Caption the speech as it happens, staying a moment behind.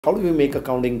How do we make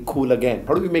accounting cool again?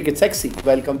 How do we make it sexy?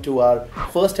 Welcome to our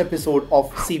first episode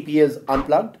of CPAs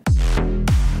Unplugged.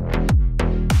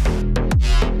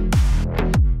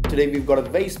 Today we've got a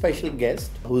very special guest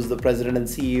who's the president and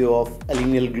CEO of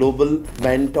Allinial Global,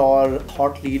 mentor,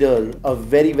 thought leader, a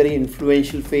very, very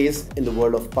influential face in the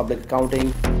world of public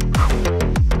accounting.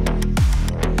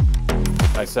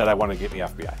 I said I wanted to get in the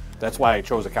FBI. That's why I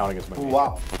chose accounting as my major.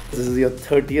 Wow. This is your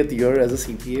 30th year as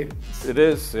a CPA. It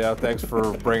is, yeah, thanks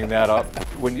for bringing that up.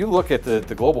 When you look at the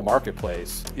global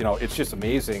marketplace, you know, it's just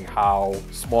amazing how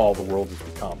small the world has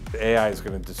become. The AI is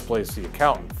going to displace the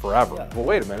accountant forever. Yeah. Well,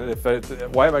 wait a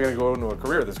minute, why am I going to go into a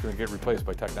career that's going to get replaced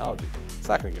by technology? It's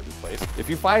not going to get replaced. If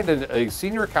you find a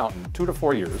senior accountant 2 to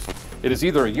 4 years, it is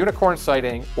either a unicorn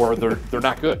sighting or they're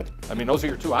not good. I mean, those are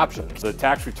your two options. The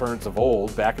tax returns of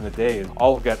old, back in the day,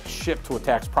 all got shipped to a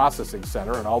tax processing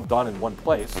center and all done in one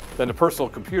place. Then the personal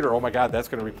computer, oh my God, that's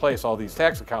going to replace all these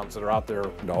tax accountants that are out there.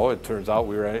 No, it turns out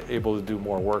we were able to do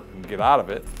more work and get out of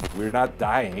it. We're not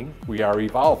dying, we are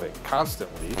evolving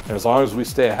constantly. And as long as we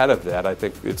stay ahead of that, I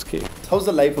think it's key. How's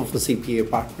the life of a CPA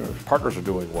partner? Partners are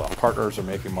doing well. Partners are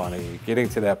making money, getting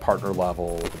to that partner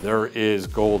level. There is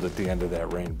gold at the end of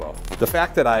that rainbow. The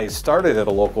fact that I started at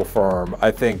a local firm,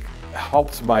 I think,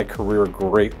 helped my career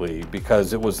greatly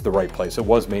because it was the right place. It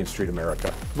was Main Street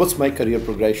America. What's my career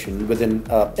progression within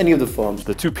any of the firms?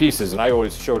 The two pieces, and I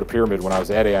always showed a pyramid when I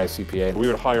was at CPA. We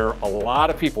would hire a lot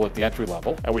of people at the entry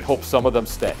level, and we'd hope some of them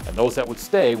stay. And those that would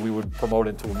stay, we would promote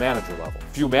into a manager level.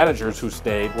 Few managers who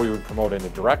stayed, we would promote into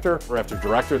director, or after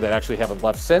director that actually haven't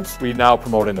left since, we now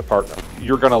promote into partner.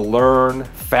 You're going to learn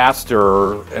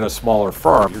faster in a smaller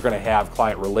firm. You're going to have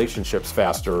client relationships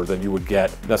faster than you would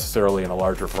get necessarily in a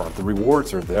larger firm. The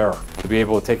rewards are there to be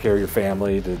able to take care of your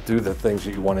family, to do the things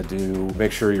that you want to do,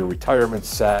 make sure your retirement's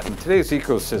set. And today's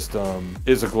ecosystem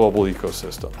is a global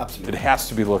ecosystem. Absolutely. It has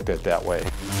to be looked at that way.